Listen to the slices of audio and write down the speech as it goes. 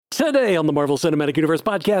Today on the Marvel Cinematic Universe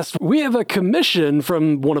podcast, we have a commission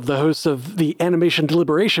from one of the hosts of the Animation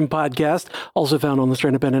Deliberation podcast, also found on the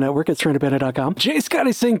Stranded Panda Network at strandedpanda.com. J.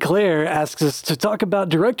 Scotty Sinclair asks us to talk about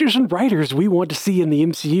directors and writers we want to see in the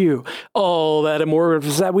MCU. All that and more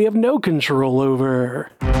is that we have no control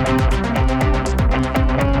over.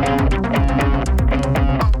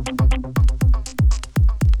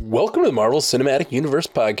 Welcome to the Marvel Cinematic Universe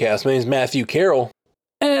podcast. My name is Matthew Carroll.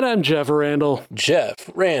 And I'm Jeff Randall. Jeff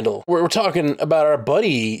Randall. We're talking about our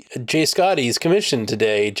buddy Jay Scotty's commission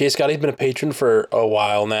today. Jay Scotty's been a patron for a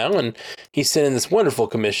while now, and he sent in this wonderful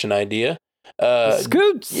commission idea.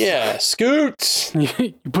 Scoots! Yeah, Scoots!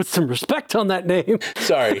 You put some respect on that name.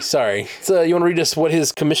 Sorry. So you want to read us what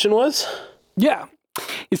his commission was? Yeah.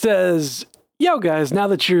 He says, "Yo guys, now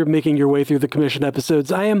that you're making your way through the commission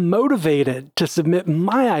episodes, I am motivated to submit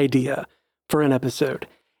my idea for an episode.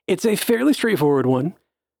 It's a fairly straightforward one.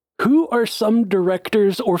 Who are some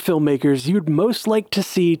directors or filmmakers you'd most like to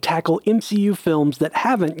see tackle MCU films that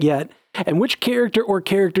haven't yet, and which character or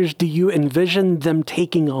characters do you envision them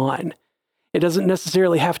taking on? It doesn't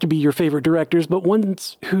necessarily have to be your favorite directors, but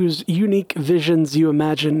ones whose unique visions you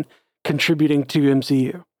imagine contributing to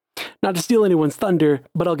MCU. Not to steal anyone's thunder,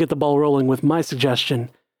 but I'll get the ball rolling with my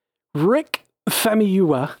suggestion. Rick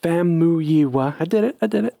Famuyiwa, I did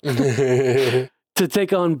it, to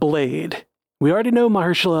take on Blade. We already know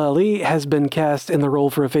Mahershala Ali has been cast in the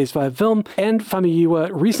role for a Phase 5 film, and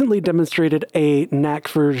Famuyiwa recently demonstrated a knack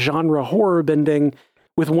for genre horror bending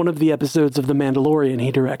with one of the episodes of The Mandalorian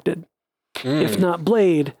he directed. If not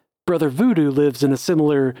Blade, Brother Voodoo lives in a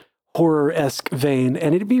similar horror-esque vein,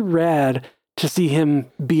 and it'd be rad to see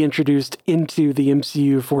him be introduced into the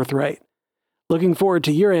MCU forthright. Looking forward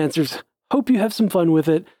to your answers. Hope you have some fun with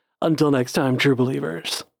it. Until next time, true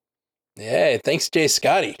believers." Yeah, thanks, Jay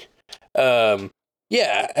Scotty.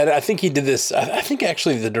 Yeah, and I think he did this. I think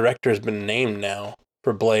actually the director has been named now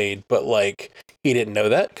for Blade, but like he didn't know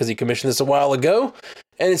that because he commissioned this a while ago,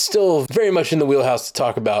 and it's still very much in the wheelhouse to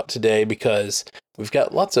talk about today because we've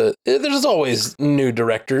got there's always new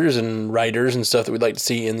directors and writers and stuff that we'd like to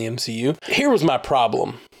see in the MCU. Here was my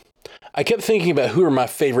problem. I kept thinking about who are my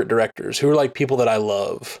favorite directors, who are like people that I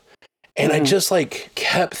love. And I just like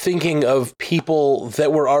kept thinking of people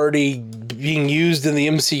that were already being used in the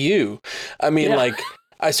MCU. I mean, like,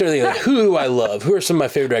 I started thinking, like, who do I love? Who are some of my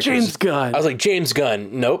favorite directors? James Gunn. I was like, James Gunn.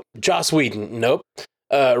 Nope. Joss Whedon. Nope.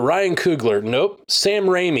 Ryan Coogler. Nope. Sam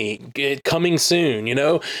Raimi. Coming soon, you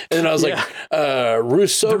know? And then I was like, The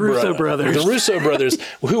Russo brothers,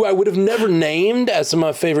 who I would have never named as some of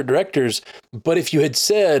my favorite directors. But if you had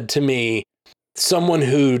said to me, someone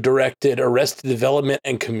who directed Arrested Development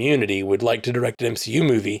and Community would like to direct an MCU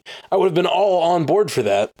movie, I would have been all on board for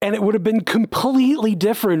that. And it would have been completely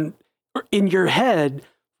different in your head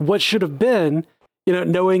what should have been, you know,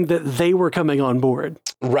 knowing that they were coming on board.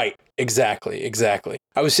 Right. Exactly.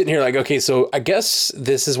 I was sitting here like, okay, so I guess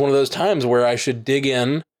this is one of those times where I should dig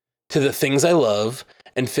in to the things I love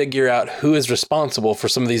and figure out who is responsible for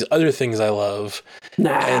some of these other things I love.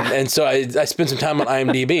 And so I spent some time on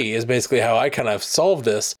IMDb is basically how I kind of solved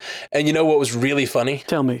this. And you know what was really funny?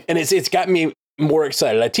 Tell me. And it's got me more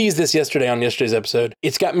excited. I teased this yesterday on yesterday's episode.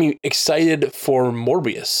 It's got me excited for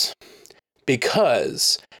Morbius.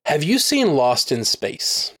 Because have you seen Lost in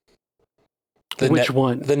Space? Which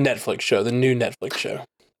one? The Netflix show, the new Netflix show.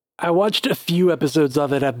 I watched a few episodes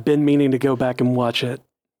of it. I've been meaning to go back and watch it.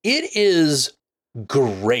 It is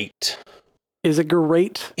great. Is it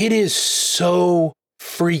great? It is so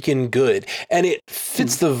freaking good. And it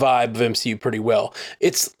fits the vibe of MCU pretty well.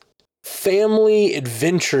 It's family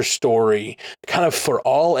adventure story, kind of for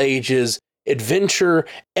all ages, adventure.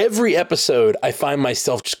 Every episode, I find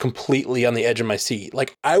myself just completely on the edge of my seat.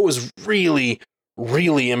 Like, I was really,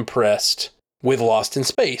 really impressed with Lost in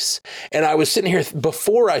Space. And I was sitting here,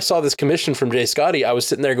 before I saw this commission from Jay Scotty, I was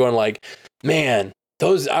sitting there going like, man,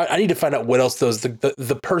 I need to find out what else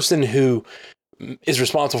the person who is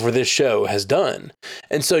responsible for this show has done.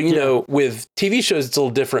 And so, you know, with TV shows, it's a little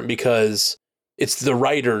different because it's the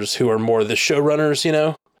writers who are more the showrunners, you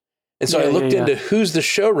know? And so I looked into who's the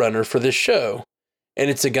showrunner for this show. And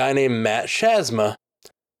it's a guy named Matt Shazma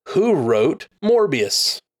who wrote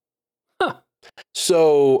Morbius. Huh.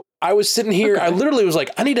 So I was sitting here, I literally was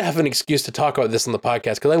like, I need to have an excuse to talk about this on the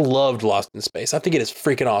podcast because I loved Lost in Space. I think it is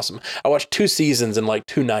freaking awesome. I watched 2 seasons in like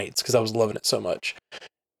 2 nights because I was loving it so much.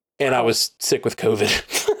 And I was sick with COVID.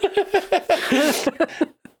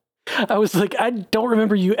 I was like, I don't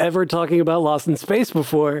remember you ever talking about Lost in Space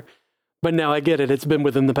before. But now I get it. It's been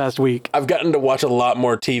within the past week. I've gotten to watch a lot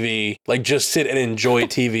more TV, like just sit and enjoy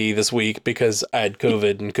TV this week because I had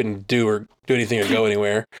COVID and couldn't do anything or go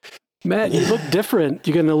anywhere. Matt, you look different.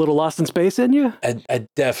 You getting a little lost in space in you? I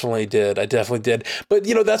definitely did. But,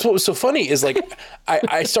 that's what was so funny is like,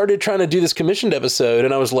 I started trying to do this commissioned episode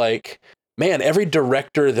and I was like, man, every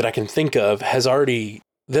director that I can think of has already,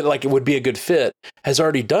 that like it would be a good fit, has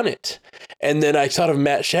already done it. And then I thought of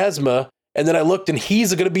Matt Shazma, and then I looked and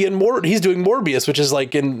he's going to be he's doing Morbius, which is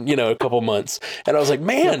like in, a couple months. And I was like,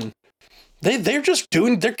 man, they're just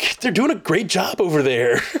doing, they're doing a great job over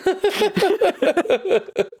there.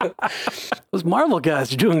 Those Marvel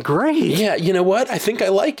guys are doing great. Yeah. You know what? I think I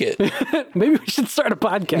like it. Maybe we should start a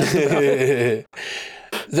podcast about it.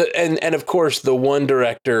 And of course, the one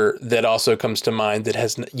director that also comes to mind that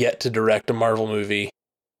has yet to direct a Marvel movie,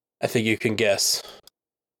 I think you can guess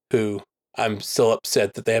who. I'm still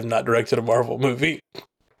upset that they have not directed a Marvel movie.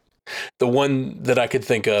 The one that I could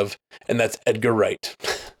think of, and that's Edgar Wright.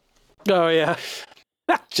 Oh, yeah.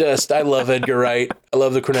 I love Edgar Wright. I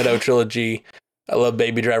love the Cornetto trilogy. I love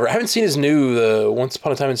Baby Driver. I haven't seen his new Once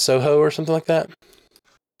Upon a Time in Soho or something like that.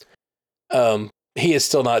 He has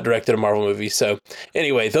still not directed a Marvel movie. So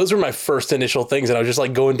anyway, those were my first initial things. And I was just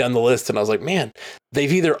like going down the list and I was like, man,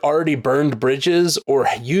 they've either already burned bridges or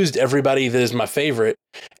used everybody that is my favorite.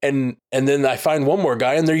 And then I find one more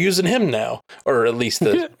guy and they're using him now, or at least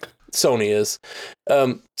the Sony is.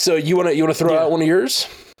 So you want to throw out one of yours?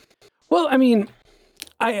 Well, I mean,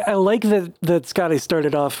 I like that Scotty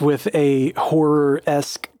started off with a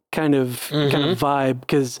horror-esque kind of vibe,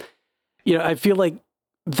 because I feel like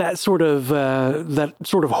that sort of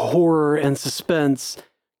horror and suspense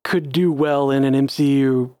could do well in an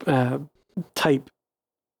MCU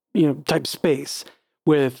type space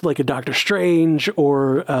with like a Doctor Strange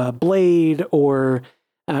or Blade or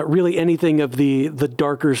really anything of the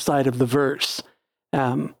darker side of the verse.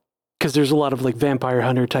 Because there's a lot of like vampire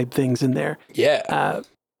hunter type things in there. Yeah.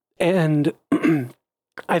 And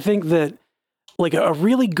I think that like a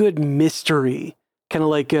really good mystery, kind of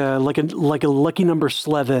like a Lucky Number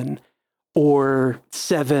 11 or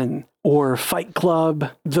 7 or Fight Club,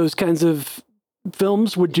 those kinds of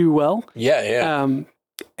films would do well. Yeah.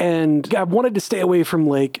 And I wanted to stay away from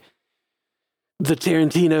like the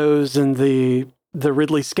Tarantinos and the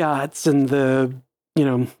Ridley Scotts and the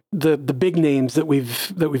big names that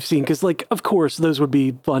we've seen, because like of course those would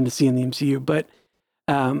be fun to see in the MCU, but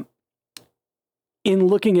in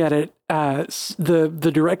looking at it,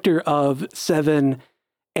 the director of 7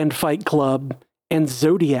 and Fight Club and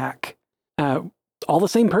Zodiac, all the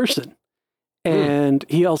same person, and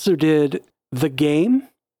he also did The Game,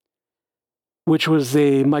 which was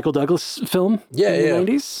a Michael Douglas film in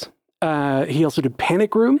the 90s. He also did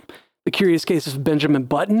Panic Room, The Curious Case of Benjamin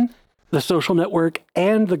Button, The Social Network,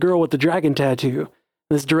 and The Girl with the Dragon Tattoo.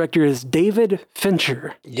 This director is David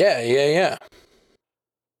Fincher. Yeah.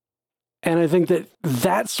 And I think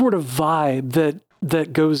that sort of vibe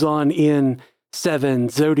that goes on in 7,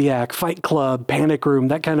 Zodiac, Fight Club, Panic Room,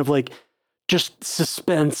 that kind of like just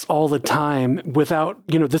suspense all the time without,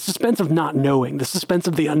 the suspense of not knowing, the suspense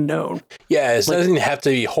of the unknown. Yeah, it doesn't have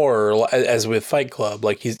to be horror as with Fight Club.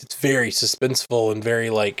 Like it's very suspenseful and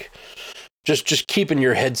very like just keeping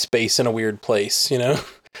your headspace in a weird place,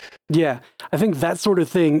 Yeah, I think that sort of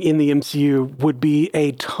thing in the MCU would be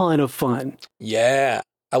a ton of fun. Yeah,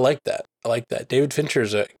 I like that. David Fincher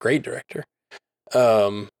is a great director.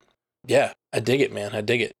 Yeah, I dig it, man. I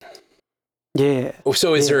dig it. Yeah.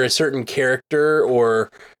 So is there a certain character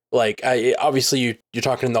or like, obviously you're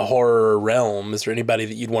talking in the horror realm. Is there anybody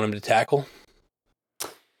that you'd want him to tackle?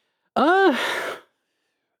 I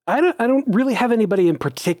don't really have anybody in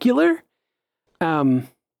particular. Although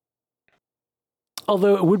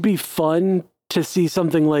it would be fun to see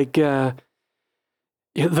something like, the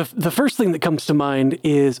first thing that comes to mind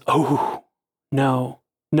is, no,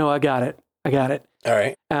 I got it. All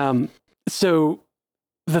right. So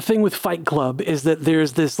the thing with Fight Club is that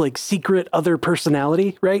there's this like secret other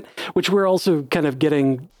personality, right? Which we're also kind of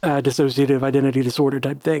getting dissociative identity disorder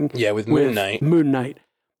type thing. Yeah, with Moon Knight. Moon Knight.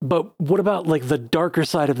 But what about like the darker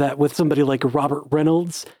side of that with somebody like Robert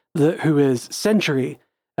Reynolds, who is Sentry?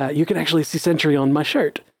 You can actually see Sentry on my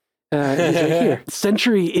shirt. He's right here.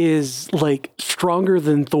 Sentry is like stronger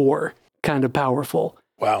than Thor, kind of powerful.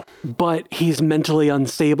 Wow. But he's mentally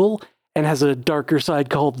unstable and has a darker side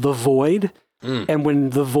called the Void. And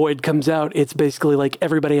when the Void comes out, it's basically like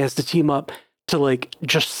everybody has to team up to like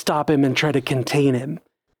just stop him and try to contain him,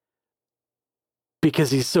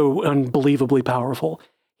 because he's so unbelievably powerful.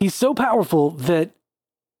 He's so powerful that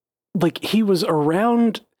like he was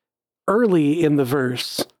around early in the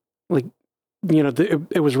verse, like,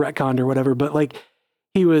 it was retconned or whatever, but like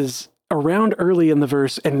he was around early in the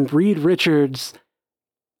verse, and Reed Richards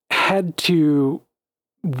had to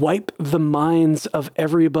wipe the minds of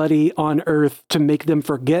everybody on Earth to make them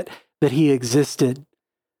forget that he existed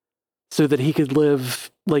so that he could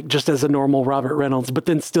live like just as a normal Robert Reynolds, but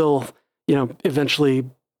then still, eventually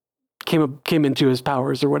came into his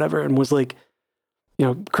powers or whatever and was like,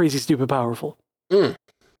 crazy, stupid, powerful.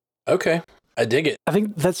 Okay. I dig it. I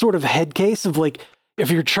think that's sort of head case of like, if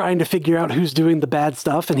you're trying to figure out who's doing the bad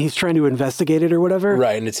stuff and he's trying to investigate it or whatever.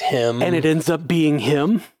 Right. And it's him. And it ends up being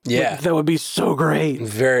him. Yeah. That would be so great.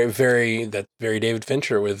 That's very David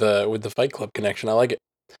Fincher with the Fight Club connection. I like it.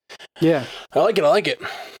 Yeah. I like it.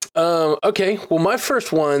 Okay. Well, my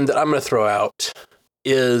first one that I'm going to throw out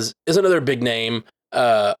is another big name.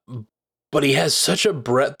 But he has such a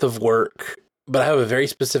breadth of work, but I have a very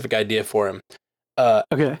specific idea for him.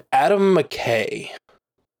 Okay. Adam McKay.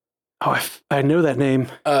 Oh, I know that name.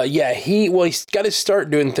 Yeah, he's got to start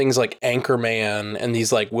doing things like Anchorman and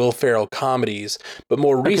these like Will Ferrell comedies. But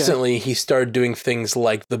more recently, he started doing things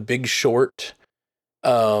like The Big Short,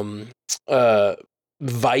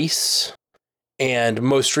 Vice, and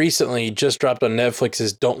most recently just dropped on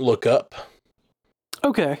Netflix's Don't Look Up.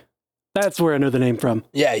 Okay. That's where I know the name from.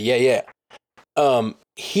 Yeah.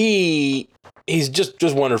 He's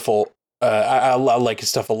just wonderful. I like his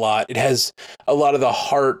stuff a lot. It has a lot of the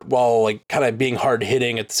heart while like kind of being hard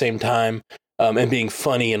hitting at the same time, and being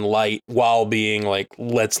funny and light while being like,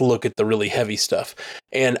 let's look at the really heavy stuff.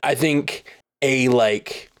 And I think a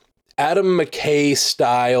like Adam McKay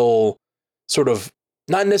style sort of,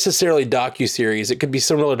 not necessarily docuseries, it could be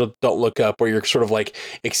similar to Don't Look Up, where you're sort of like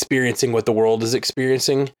experiencing what the world is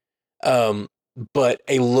experiencing. But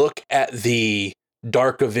a look at the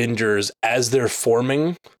Dark Avengers as they're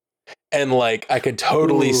forming. And like, I could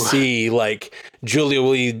totally see like Julia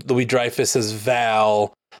Louis-Dreyfus as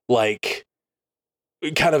Val, like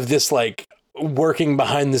kind of this like working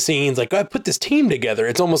behind the scenes, like I put this team together.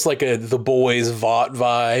 It's almost like The Boys Vought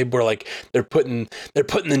vibe, where like they're putting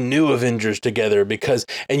the new Avengers together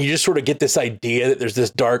and you just sort of get this idea that there's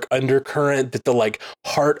this dark undercurrent, that the like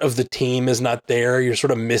heart of the team is not there. You're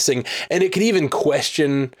sort of missing, and it could even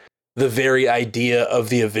question the very idea of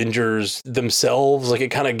the Avengers themselves. Like it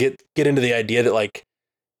kind of get into the idea that like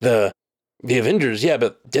the Avengers, yeah,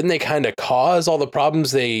 but didn't they kind of cause all the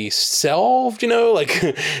problems they solved?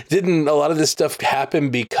 Like didn't a lot of this stuff happen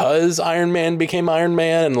because Iron Man became Iron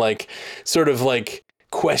Man, and like sort of like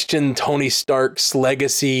question Tony Stark's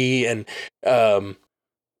legacy and kind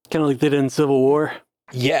of like they did in Civil War.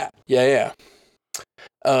 Yeah.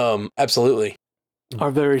 Absolutely. Our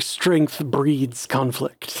very strength breeds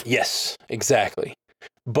conflict. Yes, exactly.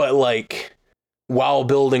 But like, while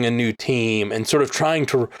building a new team and sort of trying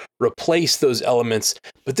to replace those elements,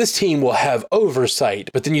 but this team will have oversight.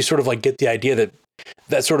 But then you sort of like get the idea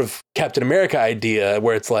that sort of Captain America idea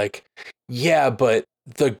where it's like, yeah, but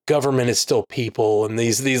the government is still people, and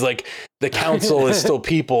these like the council is still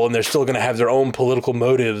people, and they're still going to have their own political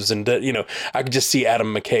motives. And I could just see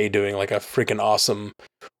Adam McKay doing like a freaking awesome,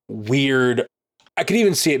 weird. I could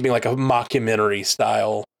even see it being like a mockumentary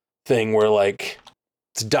style thing where like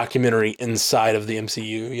it's a documentary inside of the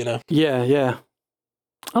MCU, Yeah.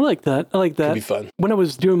 I like that. Could be fun. When I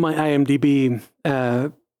was doing my IMDb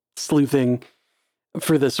sleuthing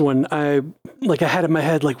for this one, I had in my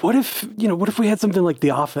head, like, what if we had something like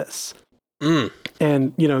The Office? And,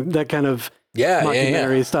 that kind of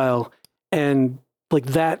mockumentary style. And like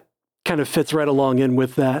that kind of fits right along in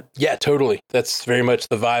with that. Yeah, totally. That's very much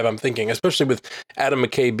the vibe I'm thinking, especially with Adam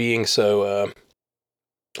McKay being so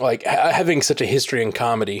like having such a history in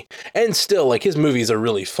comedy, and still like his movies are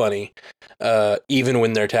really funny, even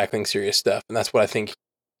when they're tackling serious stuff. And that's what I think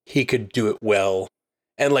he could do it well,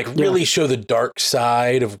 and like really show the dark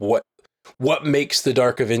side of what makes the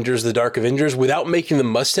Dark Avengers without making them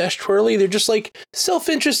mustache twirly. They're just like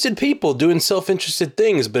self-interested people doing self-interested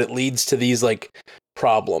things, but it leads to these like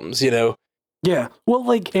problems, Yeah. Well,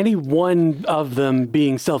 like any one of them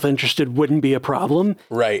being self-interested wouldn't be a problem.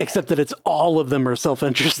 Right. Except that it's all of them are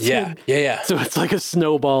self-interested. Yeah. So it's like a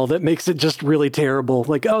snowball that makes it just really terrible.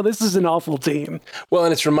 Like, oh, this is an awful team. Well,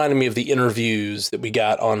 and it's reminding me of the interviews that we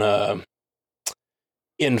got on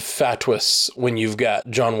Infatuous, when you've got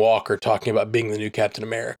John Walker talking about being the new Captain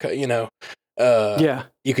America, Yeah.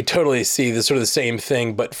 You could totally see the sort of the same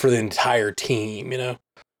thing, but for the entire team,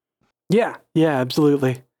 Yeah,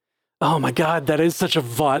 absolutely. Oh my God, that is such a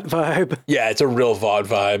Vought vibe. Yeah, it's a real Vought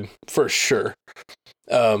vibe for sure.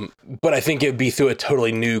 But I think it'd be through a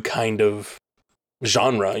totally new kind of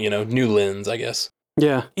genre, new lens, I guess.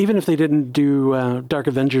 Yeah, even if they didn't do Dark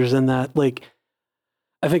Avengers in that, like,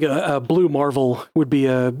 I think a Blue Marvel would be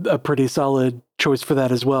a pretty solid choice for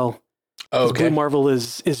that as well. Oh, okay. Blue Marvel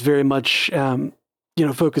is very much,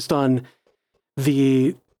 focused on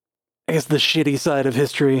the shitty side of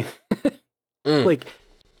history. Like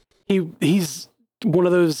he's one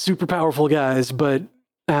of those super powerful guys, but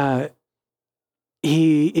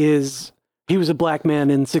he was a black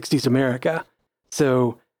man in 60s America.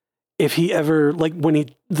 So if he ever, like when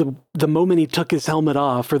the moment he took his helmet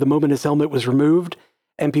off, or the moment his helmet was removed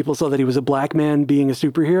and people saw that he was a black man being a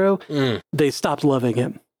superhero, they stopped loving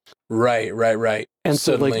him. Right. And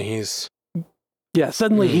suddenly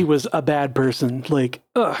suddenly he was a bad person. Like,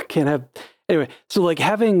 can't have, anyway. So like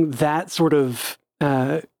having that sort of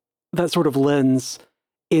lens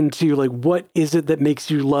into like, what is it that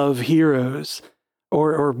makes you love heroes,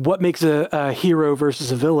 or what makes a hero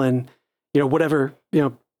versus a villain, whatever,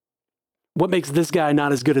 what makes this guy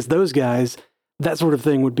not as good as those guys, that sort of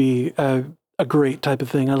thing would be a great type of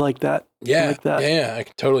thing. I like that. Yeah. I like that. Yeah. I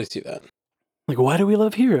can totally see that. Like, why do we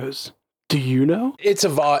love heroes? Do you know? It's a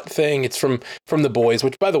Vought thing. It's from The Boys,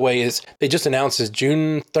 which, by the way, they just announced is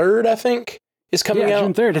June 3rd, I think, is coming out.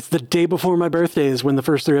 June 3rd. It's the day before my birthday is when the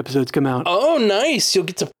first 3 episodes come out. Oh, nice. You'll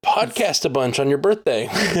get to podcast a bunch on your birthday.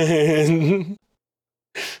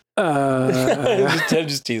 I'm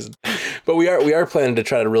just teasing. But we are planning to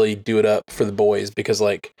try to really do it up for The Boys, because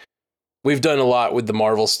like we've done a lot with the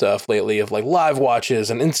Marvel stuff lately of like live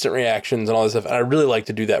watches and instant reactions and all this stuff. And I really like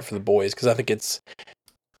to do that for The Boys, because I think it's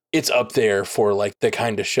up there for like the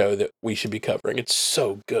kind of show that we should be covering. It's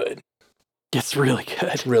so good. It's really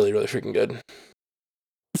good. Really, really freaking good.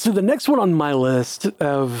 So the next one on my list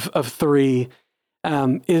of 3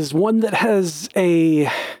 is one that has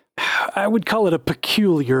I would call it a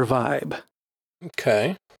peculiar vibe.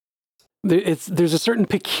 Okay. There's a certain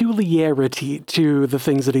peculiarity to the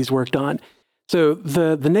things that he's worked on. So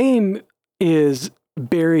the name is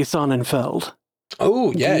Barry Sonnenfeld.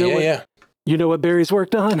 Oh, yeah. You know what Barry's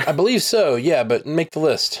worked on? I believe so, yeah, but make the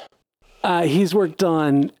list. He's worked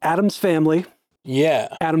on Addams Family.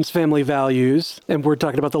 Yeah. Addams Family Values, and we're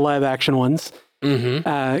talking about the live action ones.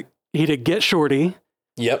 Mm-hmm. He did Get Shorty.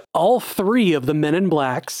 Yep. All 3 of the Men in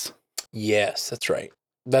Blacks. Yes, that's right.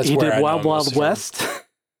 That's he where did I Wild know Wild West.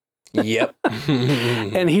 Yep.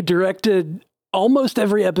 And he directed almost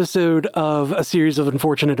every episode of A Series of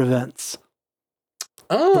Unfortunate Events.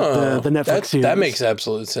 Oh, the Netflix series. That makes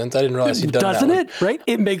absolute sense. I didn't realize he'd done that. Doesn't it? Right?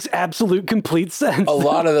 It makes absolute complete sense. A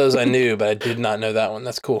lot of those I knew, but I did not know that one.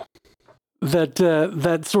 That's cool.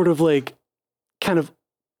 That sort of like kind of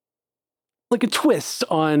like a twist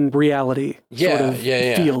on reality.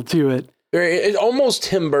 Feel to it. It's almost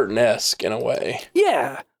Tim Burton-esque in a way.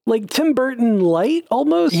 Yeah. Like Tim Burton light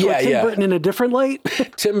almost. Yeah, or Tim Burton in a different light.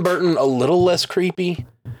 Tim Burton a little less creepy.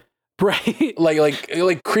 Right.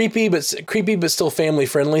 Like creepy, but still family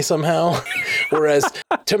friendly somehow. Whereas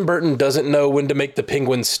Tim Burton doesn't know when to make the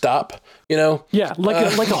penguins stop, Yeah,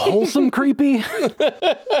 like a wholesome creepy.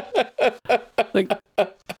 Like,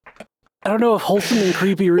 I don't know if wholesome and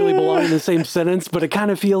creepy really belong in the same sentence, but it kind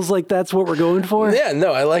of feels like that's what we're going for. Yeah,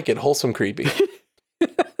 no, I like it. Wholesome creepy.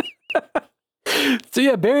 So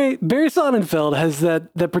yeah, Barry Sonnenfeld has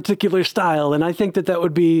that particular style, and I think that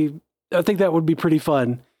would be pretty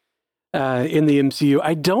fun in the MCU.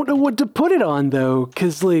 I don't know what to put it on though,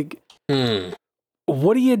 because like,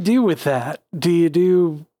 what do you do with that? Do you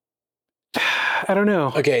do? I don't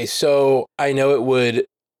know. Okay, so I know it would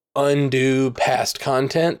undo past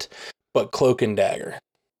content, but Cloak and Dagger.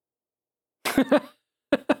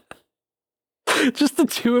 Just the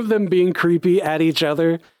 2 of them being creepy at each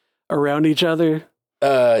other, around each other.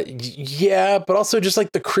 Yeah, but also just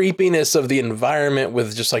like the creepiness of the environment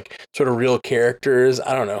with just like sort of real characters.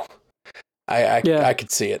 I don't know. I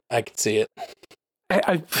could see it. I could see it.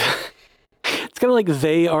 It's kind of like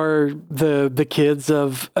they are the kids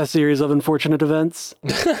of A Series of Unfortunate Events.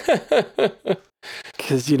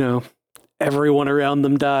 Because, everyone around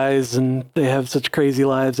them dies and they have such crazy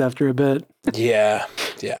lives after a bit. Yeah.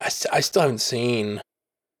 I still haven't seen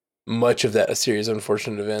much of that A Series of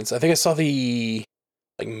Unfortunate Events. I think I saw the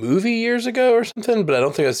movie years ago or something, but I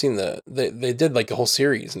don't think I've seen they did like a whole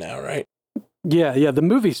series now, right? Yeah, the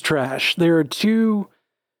movie's trash. There are 2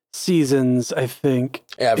 seasons, I think.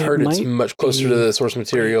 Yeah, I've heard it's much closer to the source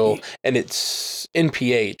material, and it's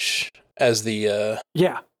NPH as the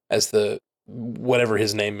whatever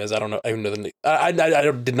his name is. I don't know. I don't know the name. I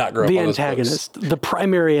did not grow up on those antagonist, books. the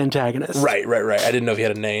primary antagonist. Right. I didn't know if he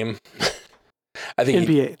had a name. I think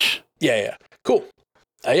NPH. Yeah. Cool.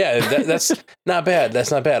 That's not bad.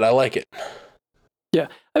 That's not bad. I like it. Yeah.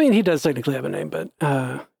 I mean, he does technically have a name, but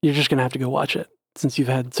you're just going to have to go watch it since you've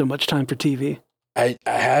had so much time for TV. I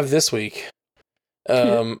have this week.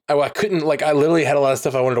 I couldn't, I literally had a lot of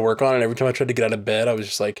stuff I wanted to work on, and every time I tried to get out of bed, I was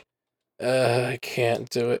just like, I can't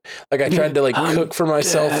do it. Like I tried to cook for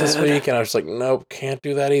myself this week, and I was like, nope, can't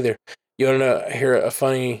do that either. You want to hear a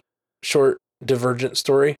funny, short Divergent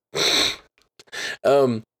story?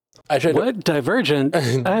 I tried What? Divergent?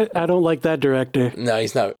 I don't like that director. No,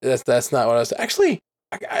 he's not. That's not what I was. Actually,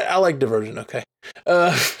 I like Divergent. Okay.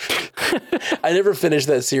 I never finished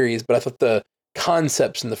that series, but I thought the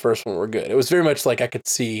concepts in the first one were good. It was very much like I could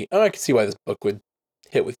see why this book would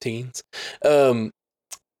hit with teens.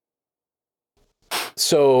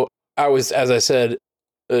 So I was, as I said,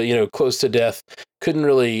 close to death. Couldn't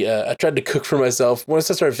really. I tried to cook for myself. Once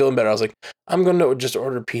I started feeling better, I was like, I'm going to just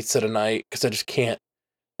order pizza tonight because I just can't.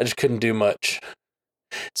 I just couldn't do much.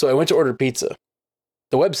 So I went to order pizza.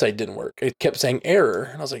 The website didn't work. It kept saying error.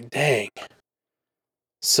 And I was like, dang.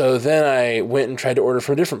 So then I went and tried to order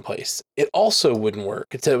from a different place. It also wouldn't work.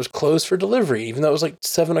 It said it was closed for delivery, even though it was like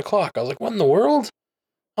 7 o'clock. I was like, what in the world?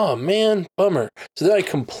 Oh, man, bummer. So then I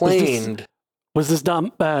complained. Was this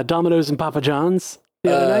Domino's and Papa John's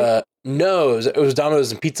the other night? No, it was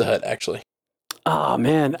Domino's and Pizza Hut, actually. Oh,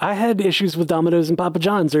 man. I had issues with Domino's and Papa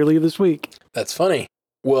John's earlier this week. That's funny.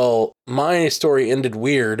 Well, my story ended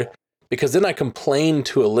weird because then I complained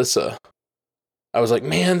to Alyssa. I was like,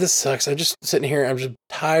 man, this sucks. I'm just sitting here. I'm just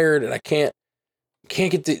tired and I can't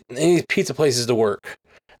get any of these pizza places to work.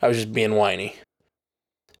 I was just being whiny.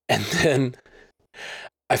 And then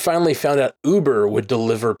I finally found out Uber would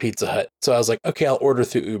deliver Pizza Hut. So I was like, okay, I'll order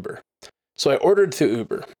through Uber. So I ordered through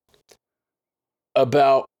Uber.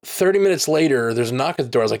 About 30 minutes later, there's a knock at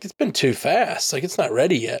the door. I was like, it's been too fast. Like, it's not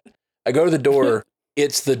ready yet. I go to the door.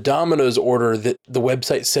 It's the Domino's order that the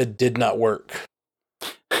website said did not work.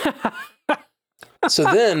 So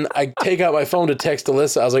then I take out my phone to text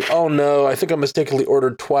Alyssa. I was like, oh no, I think I mistakenly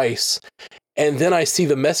ordered twice. And then I see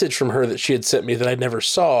the message from her that she had sent me that I never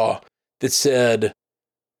saw that said,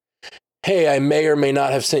 hey, I may or may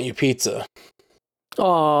not have sent you pizza.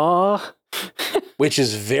 Aww. Which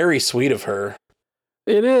is very sweet of her.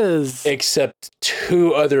 It is. Except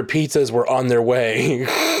 2 other pizzas were on their way.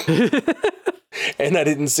 And I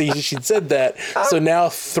didn't see she'd said that. So now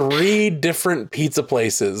 3 different pizza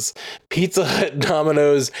places, Pizza Hut,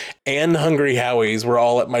 Domino's, and Hungry Howie's were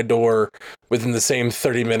all at my door within the same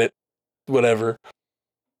 30-minute whatever.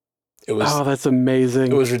 It was. Oh, that's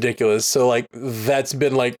amazing. It was ridiculous. So like that's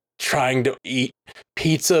been like trying to eat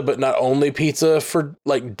pizza, but not only pizza for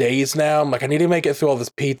like days now. I'm like, I need to make it through all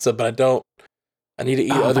this pizza, but I don't. I need to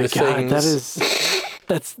eat other things.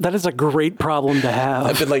 That is a great problem to have.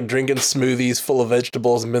 I've been like drinking smoothies full of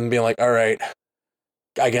vegetables and been being like, all right,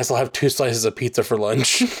 I guess I'll have 2 slices of pizza for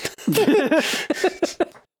lunch.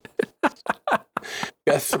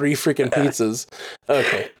 Got 3 freaking pizzas.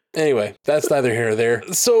 Okay. Anyway, that's neither here nor there.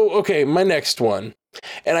 So, okay, my next one.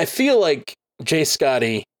 And I feel like Jay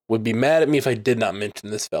Scotty would be mad at me if I did not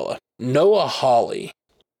mention this fella. Noah Hawley,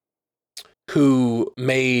 who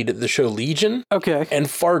made the show Legion and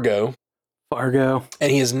Fargo.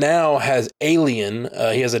 And he has Alien.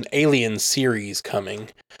 He has an Alien series coming.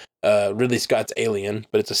 Ridley Scott's Alien,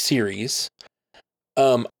 but it's a series.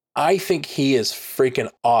 I think he is freaking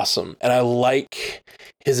awesome. And I like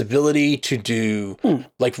his ability to do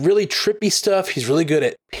like really trippy stuff. He's really good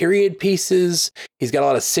at period pieces. He's got a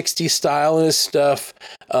lot of 60s style in his stuff.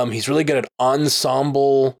 He's really good at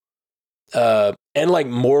ensemble and like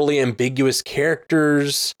morally ambiguous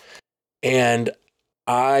characters. And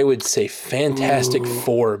I would say Fantastic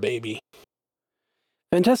Four, baby.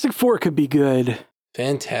 Fantastic Four could be good.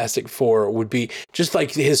 Fantastic Four would be just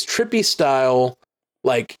like his trippy style,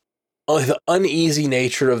 like the uneasy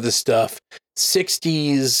nature of the stuff.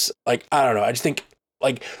 60s, like, I don't know. I just think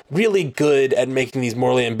like really good at making these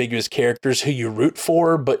morally ambiguous characters who you root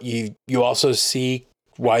for, but you also see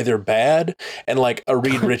why they're bad. And like a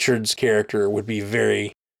Reed Richards character would be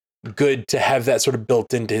very good to have that sort of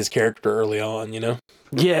built into his character early on, you know?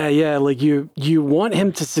 Yeah. Like you want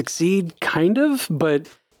him to succeed, kind of, but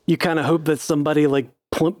you kind of hope that somebody like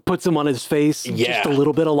puts him on his face just a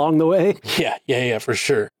little bit along the way. Yeah, for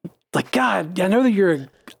sure. Like, God, I know that you're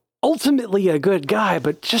ultimately a good guy,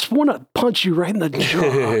 but just want to punch you right in the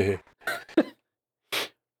jaw.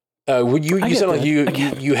 You sound like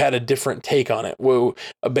you had a different take on it,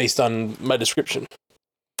 based on my description.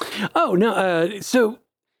 Oh no! So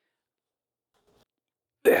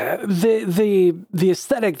the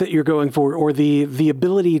aesthetic that you're going for, or the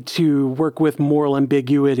ability to work with moral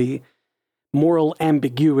ambiguity,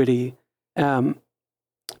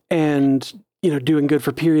 and doing good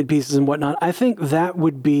for period pieces and whatnot. I think that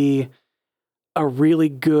would be a really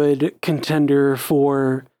good contender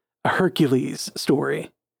for a Hercules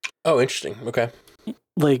story. Oh, interesting. Okay.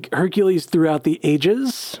 Like Hercules throughout the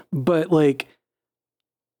ages, but like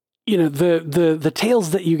the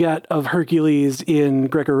tales that you got of Hercules in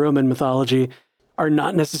Greco-Roman mythology are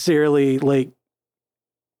not necessarily like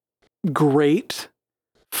great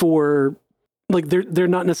for like they're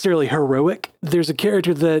not necessarily heroic. There's a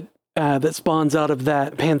character that spawns out of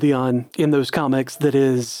that pantheon in those comics that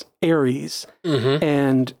is Ares,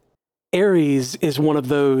 and Ares is one of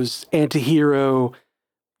those anti-hero,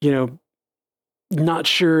 not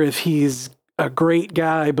sure if he's a great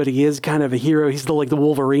guy, but he is kind of a hero. He's the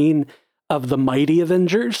Wolverine of the Mighty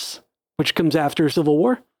Avengers, which comes after Civil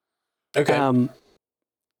War. Okay.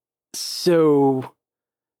 So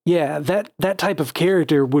yeah, that type of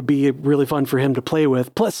character would be really fun for him to play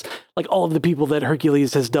with. Plus, like all of the people that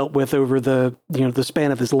Hercules has dealt with over the the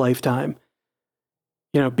span of his lifetime.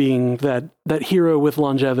 Being that hero with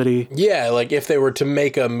longevity. Yeah, like if they were to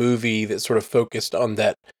make a movie that sort of focused on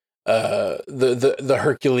that, the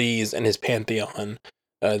Hercules and his pantheon,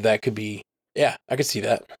 that could be. Yeah, I could see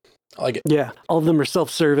that. I like it. Yeah, all of them are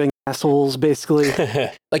self-serving assholes, basically.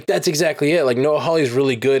 Like that's exactly it. Like Noah Hawley's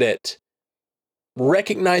really good at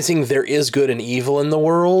recognizing there is good and evil in the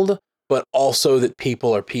world, but also that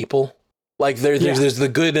people are people. Like there's the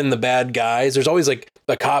good and the bad guys. There's always like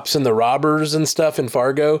the cops and the robbers and stuff in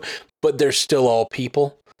Fargo, but they're still all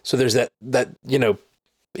people. So there's that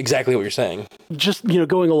exactly what you're saying. Just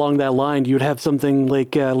going along that line, you'd have something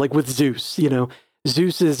like with Zeus.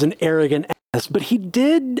 Zeus is an arrogant ass, but he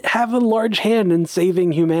did have a large hand in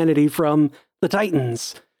saving humanity from the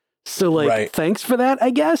Titans. So thanks for that, I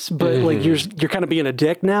guess. But like you're kind of being a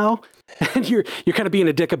dick now, and you're kind of being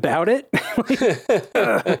a dick about it.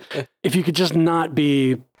 If you could just not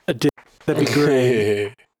be a dick, that'd be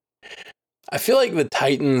great. I feel like the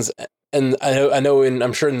Titans, and I know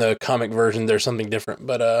I'm sure in the comic version there's something different,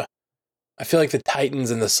 but I feel like the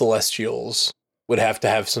Titans and the Celestials would have to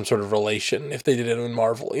have some sort of relation if they did it in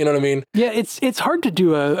Marvel. You know what I mean? Yeah, it's hard to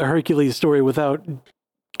do a Hercules story without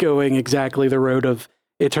going exactly the road of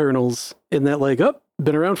Eternals in that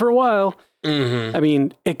been around for a while. I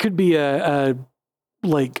mean, it could be a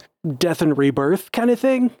like death and rebirth kind of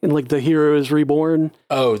thing, and like the hero is reborn.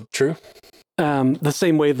 Oh, true. The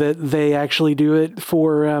same way that they actually do it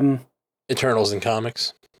for Eternals in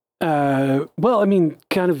comics. Well, I mean,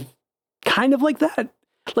 kind of like that.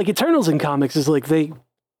 Like Eternals in comics is like they,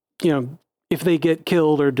 if they get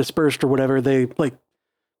killed or dispersed or whatever, they like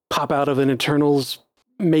pop out of an Eternals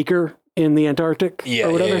maker in the Antarctic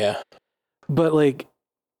or whatever. Yeah. But like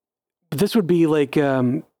this would be like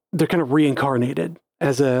they're kind of reincarnated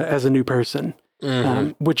as a new person,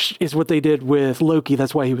 which is what they did with Loki.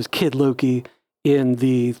 That's why he was Kid Loki in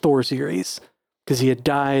the Thor series, because he had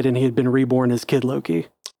died and he had been reborn as Kid Loki.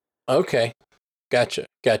 Okay, gotcha.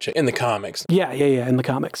 In the comics. Yeah, in the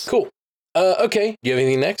comics. Cool. Okay. Do you have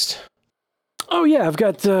anything next? Oh yeah, I've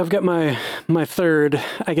got my third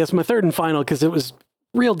and final, because it was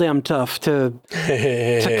real damn tough to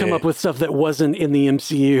come up with stuff that wasn't in the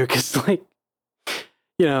MCU, because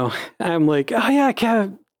I'm like, oh yeah,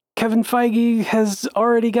 Kevin Feige has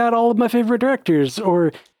already got all of my favorite directors,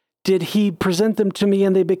 or did he present them to me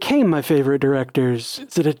and they became my favorite directors?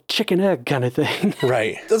 Is it a chicken egg kind of thing?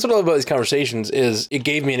 Right. That's what I love about these conversations is it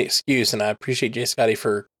gave me an excuse, and I appreciate Jay Scotty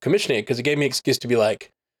for commissioning it, because it gave me an excuse to be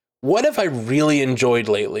like, what have I really enjoyed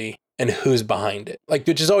lately and who's behind it? Like,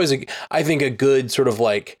 which is always, I think, a good sort of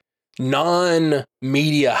like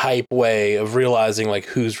non-media hype way of realizing like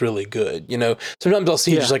who's really good. Sometimes I'll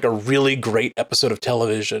see just like a really great episode of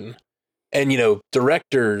television, and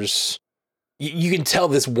directors, you can tell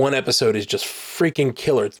this one episode is just freaking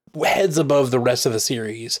killer. It's heads above the rest of the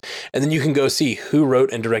series. And then you can go see who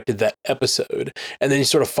wrote and directed that episode. And then you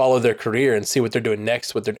sort of follow their career and see what they're doing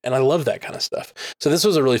next. And I love that kind of stuff. So this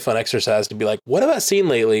was a really fun exercise to be like, what have I seen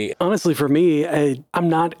lately? Honestly, for me, I'm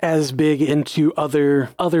not as big into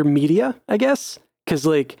other media, I guess. Because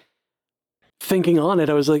like thinking on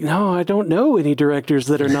it, I was like, no, I don't know any directors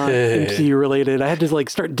that are not MCU related. I had to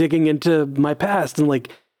like start digging into my past and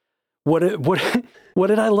like, what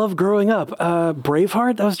did I love growing up?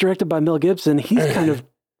 Braveheart, that was directed by Mel Gibson. He's kind of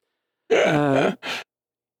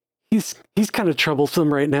he's kind of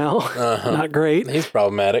troublesome right now. Not great. He's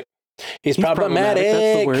problematic. He's problematic.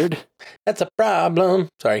 That's the word. That's a problem.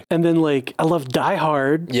 Sorry. And then like I love Die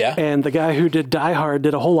Hard. Yeah. And the guy who did Die Hard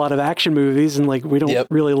did a whole lot of action movies, and like we don't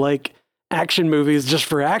really like action movies just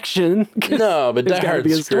for action. No, but Die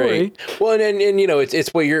Hard's great. Well, and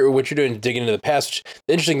it's what you're doing, digging into the past.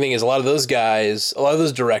 The interesting thing is a lot of those guys, a lot of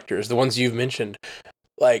those directors, the ones you've mentioned,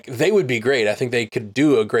 like they would be great. I think they could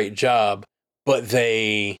do a great job, but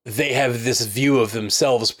they have this view of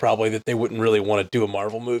themselves probably that they wouldn't really want to do a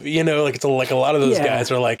Marvel movie. Like it's like a lot of those guys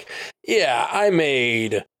are like, yeah, I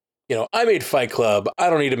made I made Fight Club. I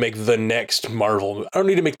don't need to make the next Marvel. I don't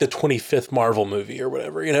need to make the 25th Marvel movie or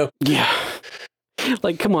whatever, Yeah.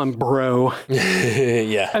 Like, come on, bro.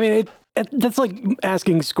 Yeah. I mean, that's like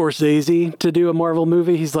asking Scorsese to do a Marvel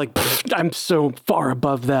movie. He's like, I'm so far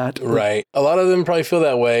above that. Right. A lot of them probably feel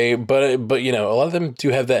that way, but a lot of them do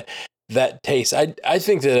have that taste. I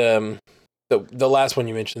think that the last one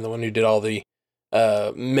you mentioned, the one who did all the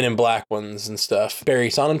Men in Black ones and stuff, Barry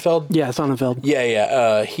Sonnenfeld. Yeah, Sonnenfeld.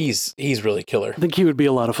 Yeah. He's really killer. I think he would be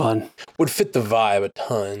a lot of fun. Would fit the vibe a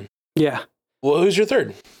ton. Yeah. Well, who's your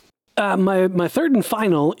third? My third and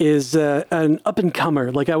final is an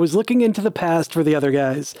up-and-comer. Like, I was looking into the past for the other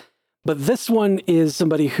guys, but this one is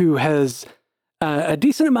somebody who has a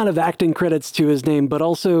decent amount of acting credits to his name, but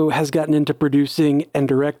also has gotten into producing and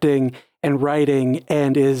directing and writing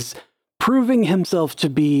and is proving himself to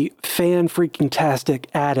be fan-freaking-tastic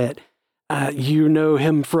at it. You know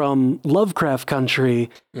him from Lovecraft Country.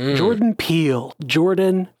 Jordan Peele.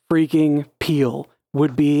 Jordan freaking Peele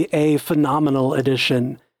would be a phenomenal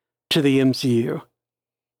addition to the MCU.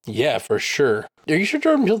 Yeah, for sure. Are you sure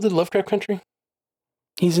Jordan Peele did Lovecraft Country?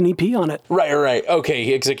 He's an EP on it. Right.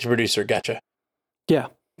 Okay, executive producer. Gotcha. Yeah.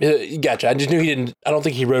 Gotcha. I just knew he didn't. I don't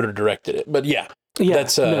think he wrote or directed it, but yeah,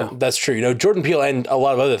 that's true. Jordan Peele and a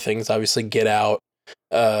lot of other things. Obviously, Get Out,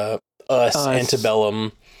 Us,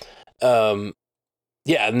 Antebellum. I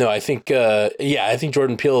think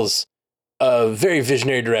Jordan Peele's a very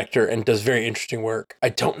visionary director and does very interesting work. I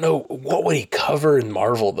don't know what would he cover in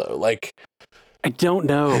Marvel though. Like, I don't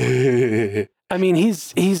know. I mean,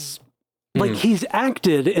 he's like he's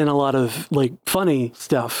acted in a lot of like funny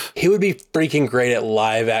stuff. He would be freaking great at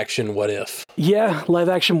live action What If. Yeah, live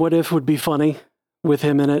action What If would be funny with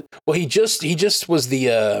him in it. Well, he just was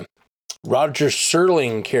the Roger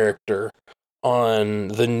Serling character on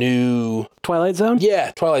the new Twilight Zone? Yeah,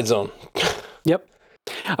 Twilight Zone. Yep.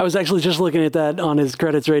 I was actually just looking at that on his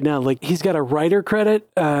credits right now. Like, he's got a writer credit,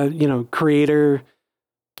 creator,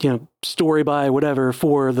 story by whatever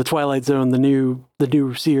for the Twilight Zone, the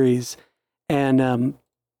new series. And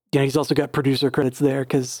he's also got producer credits there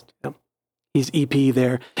because he's EP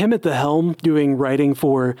there. Him at the helm doing writing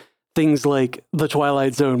for things like the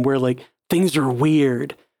Twilight Zone, where like things are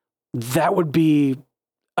weird. That would be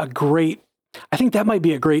I think that might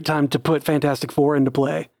be a great time to put Fantastic Four into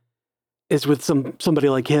play, is with somebody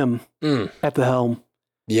like him at the helm.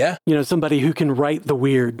 Yeah. Somebody who can write the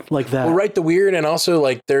weird like that. Well, write the weird, and also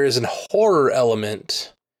like there is a horror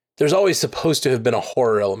element. There's always supposed to have been a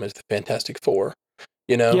horror element to the Fantastic Four.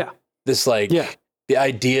 Yeah. This the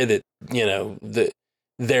idea that, that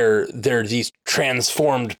they're these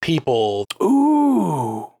transformed people.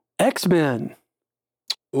 Ooh, X-Men.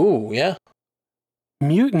 Ooh, yeah.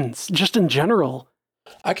 Mutants, just in general.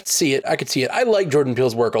 I could see it. I like Jordan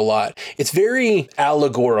Peele's work a lot. It's very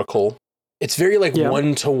allegorical. It's very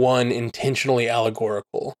one-to-one, intentionally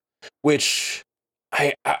allegorical, which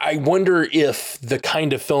I wonder if the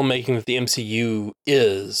kind of filmmaking that the MCU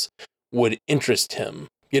would interest him.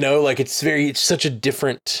 It's such a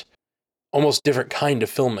different, almost different kind of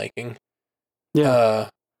filmmaking. Yeah.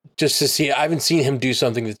 Just to see, I haven't seen him do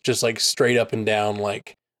something that's just like straight up and down,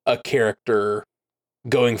 like a character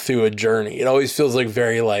going through a journey. It always feels like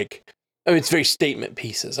it's very statement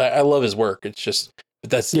pieces. I love his work. It's just,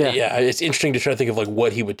 but it's interesting to try to think of like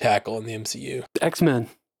what he would tackle in the MCU. X-Men.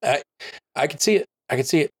 I could see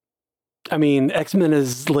it. I mean, X-Men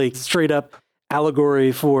is like straight up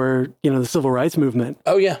allegory for, the civil rights movement.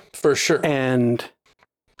 Oh yeah, for sure. And,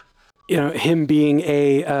 him being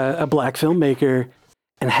a black filmmaker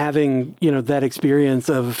and having, that experience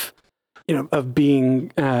of being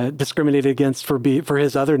discriminated against for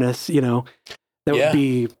his otherness, that would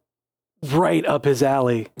be right up his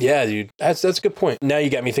alley. Yeah, dude, that's a good point. Now you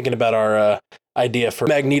got me thinking about our idea for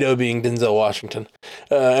Magneto being Denzel Washington,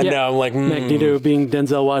 and now I'm like Magneto being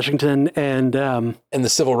Denzel Washington, and the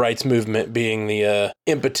civil rights movement being the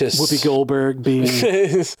impetus. Whoopi Goldberg being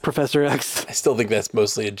Professor X. I still think that's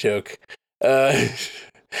mostly a joke.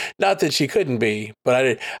 Not that she couldn't be,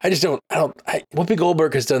 but Whoopi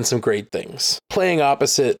Goldberg has done some great things. Playing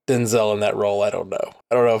opposite Denzel in that role, I don't know.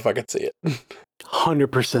 I don't know if I could see it.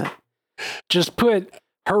 100%. Just put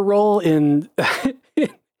her role in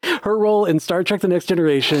Star Trek: The Next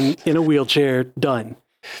Generation in a wheelchair. Done.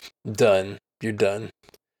 You're done.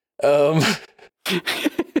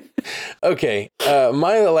 Okay.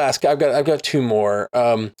 My last. I've got two more.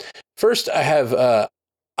 First, I have Isla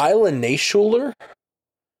Nayshuler.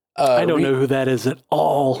 I don't know who that is at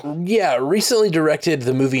all. Yeah, recently directed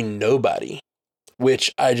the movie Nobody,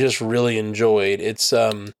 which I just really enjoyed. It's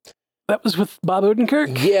that was with Bob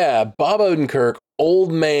Odenkirk? Yeah, Bob Odenkirk,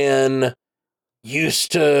 old man,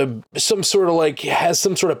 used to some sort of like has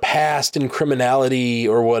some sort of past in criminality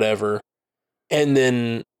or whatever, and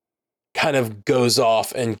then kind of goes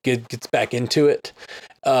off and gets back into it.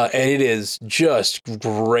 And it is just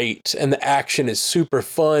great. And the action is super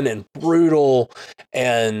fun and brutal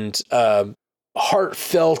and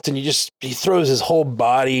heartfelt. And he throws his whole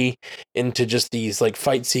body into just these like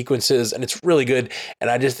fight sequences. And it's really good. And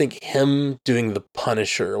I just think him doing The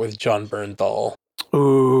Punisher with Jon Bernthal.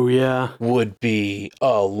 Oh, yeah. Would be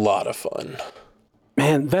a lot of fun.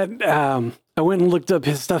 Man, that I went and looked up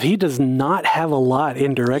his stuff. He does not have a lot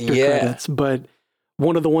in director credits, but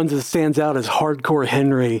one of the ones that stands out is Hardcore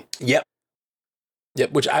Henry. Yep,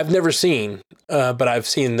 which I've never seen, but I've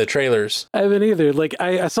seen the trailers. I haven't either. Like,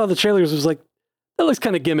 I saw the trailers, was like, that looks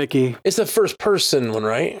kind of gimmicky. It's the first person one,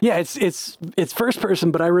 right? Yeah, it's first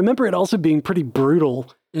person, but I remember it also being pretty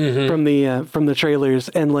brutal from the trailers,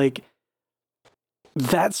 and like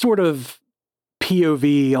that sort of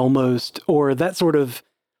POV almost, or that sort of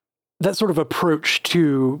approach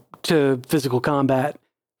to physical combat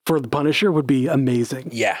for the Punisher would be amazing.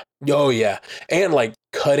 Yeah. Oh yeah. And like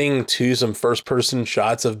cutting to some first person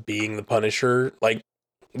shots of being the Punisher, like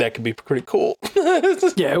that could be pretty cool.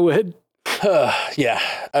 Yeah, it would. Yeah.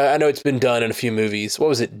 I know it's been done in a few movies. What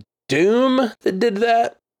was it? Doom that did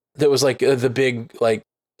that? That was like the big, like,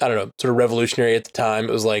 I don't know, sort of revolutionary at the time.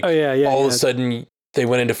 It was like all of a sudden they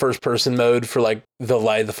went into first person mode for like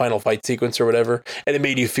the final fight sequence or whatever. And it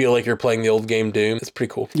made you feel like you're playing the old game Doom. It's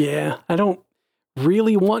pretty cool. Yeah. I don't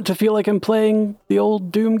really want to feel like I'm playing the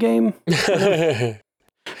old Doom game when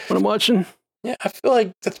I'm watching. Yeah, I feel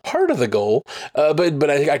like that's part of the goal. But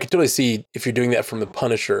I could totally see if you're doing that from the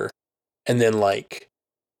Punisher and then like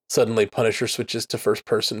suddenly Punisher switches to first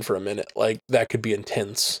person for a minute. Like that could be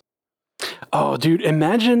intense. Oh, dude,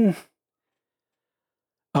 imagine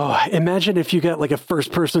if you got like a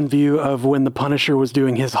first person view of when the Punisher was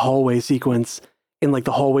doing his hallway sequence in like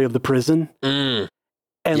the hallway of the prison.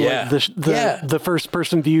 And like the first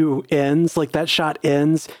person view ends, like that shot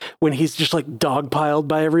ends when he's just like dogpiled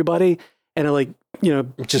by everybody, and it like, you know,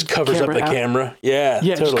 it just covers up the camera. Yeah,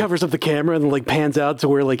 totally. It just covers up the camera and like pans out to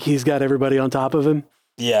where like he's got everybody on top of him.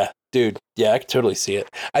 Yeah, dude. Yeah, I can totally see it.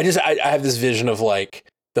 I have this vision of like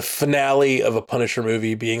the finale of a Punisher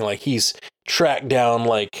movie being like he's tracked down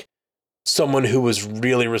like someone who was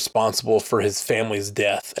really responsible for his family's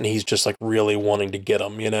death, and he's just like really wanting to get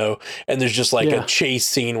him, you know? And there's just like a chase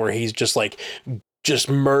scene where he's just like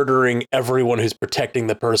murdering everyone who's protecting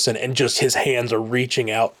the person, and just his hands are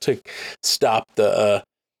reaching out to stop the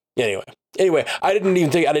Anyway, I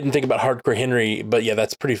didn't think about Hardcore Henry, but yeah,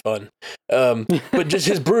 that's pretty fun. But just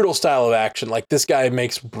his brutal style of action, like this guy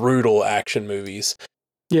makes brutal action movies.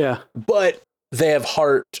 Yeah. But they have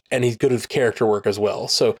heart, and he's good with character work as well.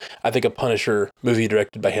 So I think a Punisher movie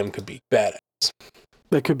directed by him could be badass.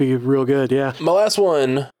 That could be real good, yeah. My last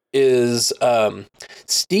one is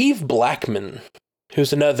Steve Blackman,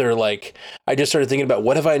 who's another, like, I just started thinking about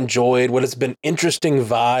what have I enjoyed, what has been interesting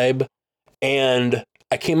vibe, and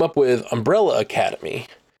I came up with Umbrella Academy.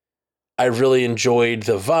 I really enjoyed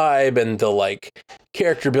the vibe and the like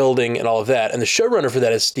character building and all of that. And the showrunner for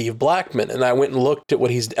that is Steve Blackman. And I went and looked at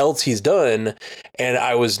what else he's done, and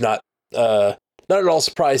I was not at all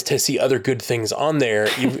surprised to see other good things on there.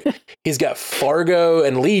 He's got Fargo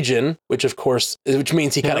and Legion, which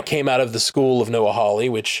means he kind of came out of the school of Noah Hawley,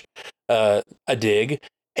 which I dig.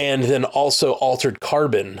 And then also Altered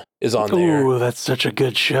Carbon is on there. Ooh, that's such a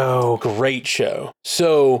good show. Great show.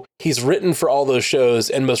 So he's written for all those shows,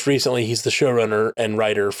 and most recently he's the showrunner and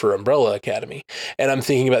writer for Umbrella Academy. And I'm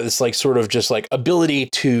thinking about this like sort of just like ability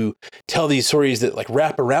to tell these stories that like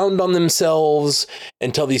wrap around on themselves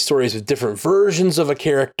and tell these stories with different versions of a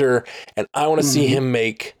character. And I want to see him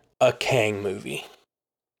make a Kang movie.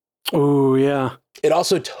 Oh, yeah. It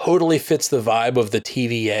also totally fits the vibe of the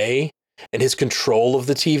TVA and his control of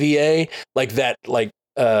the TVA, like that, like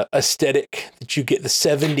aesthetic that you get, the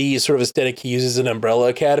 70s sort of aesthetic he uses in Umbrella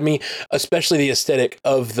Academy, especially the aesthetic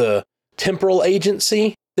of the temporal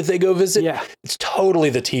agency that they go visit. Yeah. It's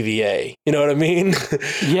totally the TVA. You know what I mean?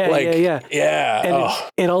 Yeah, Yeah. And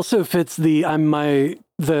it also fits the I'm my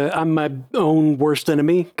own worst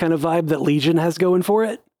enemy kind of vibe that Legion has going for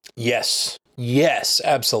it. Yes,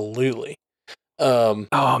 absolutely.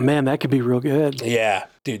 Oh man, that could be real good. Yeah,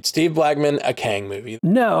 dude, Steve Blackman, a Kang movie.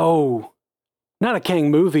 No, not a Kang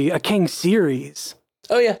movie, a Kang series.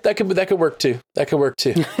 Oh yeah, that could work too.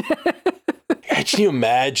 Can you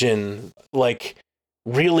imagine like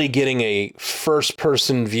really getting a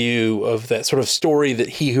first-person view of that sort of story that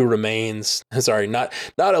He Who Remains. Sorry, not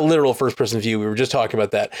a literal first-person view. We were just talking about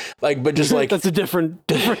that. But just that's a different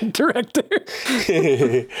director.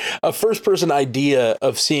 A first-person idea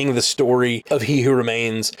of seeing the story of He Who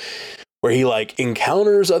Remains, where he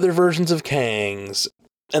encounters other versions of Kangs,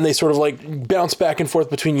 and they sort of bounce back and forth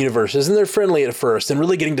between universes, and they're friendly at first, and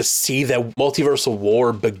really getting to see that multiversal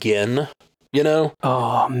war begin.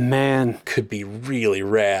 Oh, man. Could be really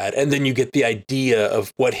rad. And then you get the idea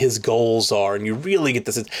of what his goals are, and you really get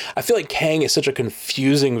this. I feel like Kang is such a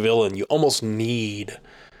confusing villain. You almost need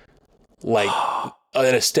an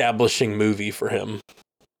establishing movie for him.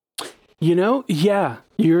 Yeah,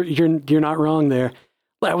 you're not wrong there.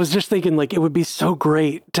 I was just thinking it would be so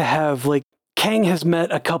great to have Kang has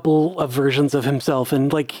met a couple of versions of himself,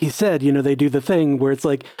 and like he said, they do the thing where it's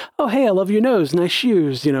oh, hey, I love your nose, nice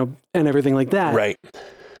shoes, and everything like that. Right.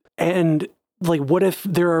 And what if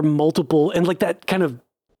there are multiple, and that kind of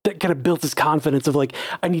built his confidence of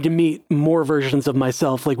I need to meet more versions of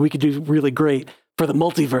myself. We could do really great for the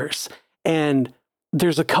multiverse. And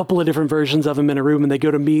there's a couple of different versions of him in a room, and they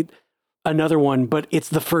go to meet another one, but it's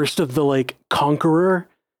the first of the conqueror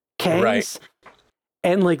Kangs. Right.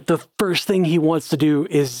 And the first thing he wants to do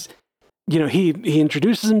is, he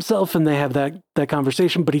introduces himself and they have that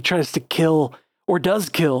conversation, but he tries to kill or does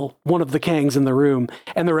kill one of the Kangs in the room,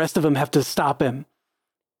 and the rest of them have to stop him.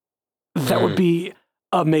 That would be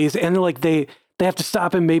amazing. And they have to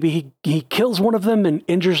stop him. Maybe he kills one of them and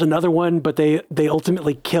injures another one, but they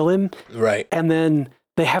ultimately kill him. Right. And then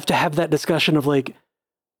they have to have that discussion of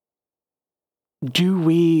do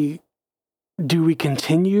we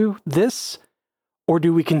continue this? Or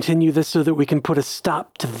do we continue this so that we can put a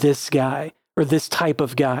stop to this guy or this type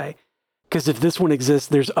of guy? Because if this one exists,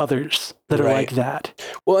 there's others that are like that.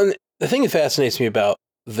 Well, and the thing that fascinates me about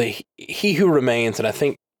He Who Remains, and I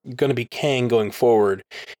think going to be Kang going forward,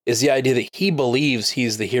 is the idea that he believes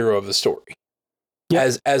he's the hero of the story,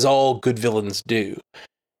 as all good villains do.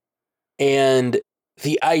 And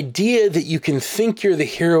the idea that you can think you're the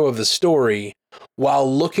hero of the story while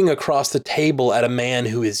looking across the table at a man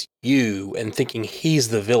who is you and thinking he's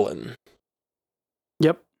the villain.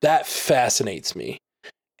 Yep. That fascinates me.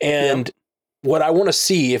 And what I want to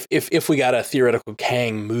see, if we got a theoretical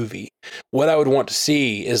Kang movie, what I would want to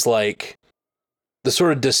see is the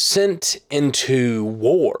sort of descent into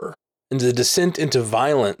war and the descent into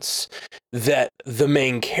violence that the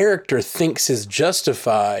main character thinks is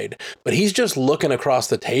justified, but he's just looking across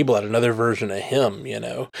the table at another version of him,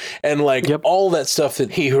 And all that stuff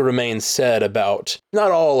that He Who Remains said about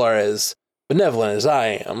not all are as benevolent as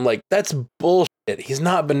I am, that's bullshit. He's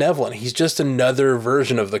not benevolent. He's just another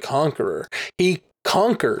version of the conqueror. He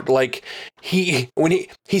conquered. When he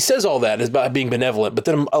says all that is about being benevolent, but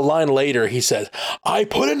then a line later he says, I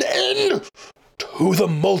put an end to the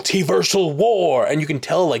multiversal war. And you can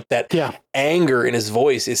tell that anger in his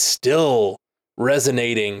voice is still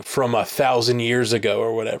resonating from 1,000 years ago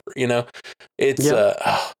or whatever, It's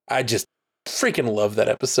I just freaking love that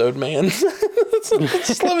episode, man. I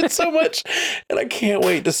just love it so much. And I can't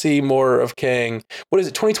wait to see more of Kang. What is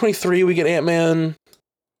it, 2023 we get Ant-Man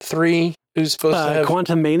 3? Who's supposed to have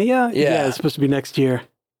Quantumania? Yeah, it's supposed to be next year.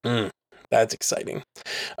 That's exciting.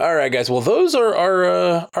 All right, guys. Well, those are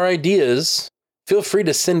our ideas. Feel free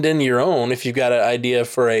to send in your own if you've got an idea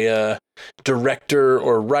for a director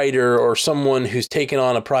or writer or someone who's taken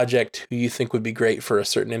on a project who you think would be great for a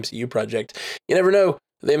certain MCU project. You never know.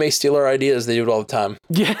 They may steal our ideas. They do it all the time.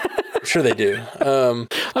 Yeah. I'm sure they do.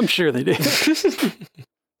 I'm sure they do.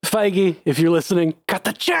 Feige, if you're listening, cut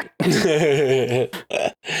the check.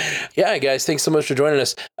 Yeah, guys, thanks so much for joining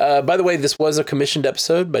us. By the way, this was a commissioned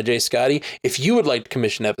episode by Jay Scotty. If you would like to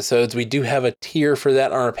commission episodes, we do have a tier for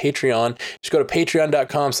that on our Patreon. Just go to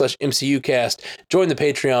patreon.com/MCUcast, join the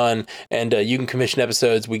Patreon, and you can commission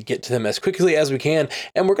episodes. We get to them as quickly as we can,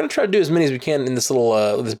 and we're going to try to do as many as we can in this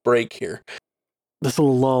little this break here. This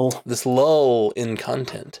little lull. This lull in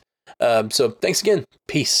content. So thanks again.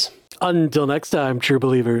 Peace. Until next time, true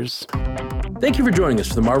believers. Thank you for joining us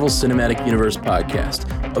for the Marvel Cinematic Universe podcast.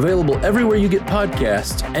 Available everywhere you get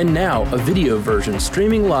podcasts, and now a video version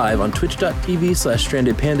streaming live on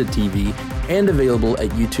twitch.tv/strandedpandatv and available at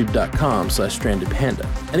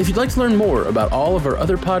youtube.com/strandedpanda. And if you'd like to learn more about all of our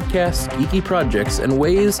other podcasts, geeky projects, and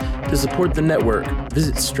ways to support the network,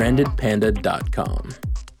 visit strandedpanda.com.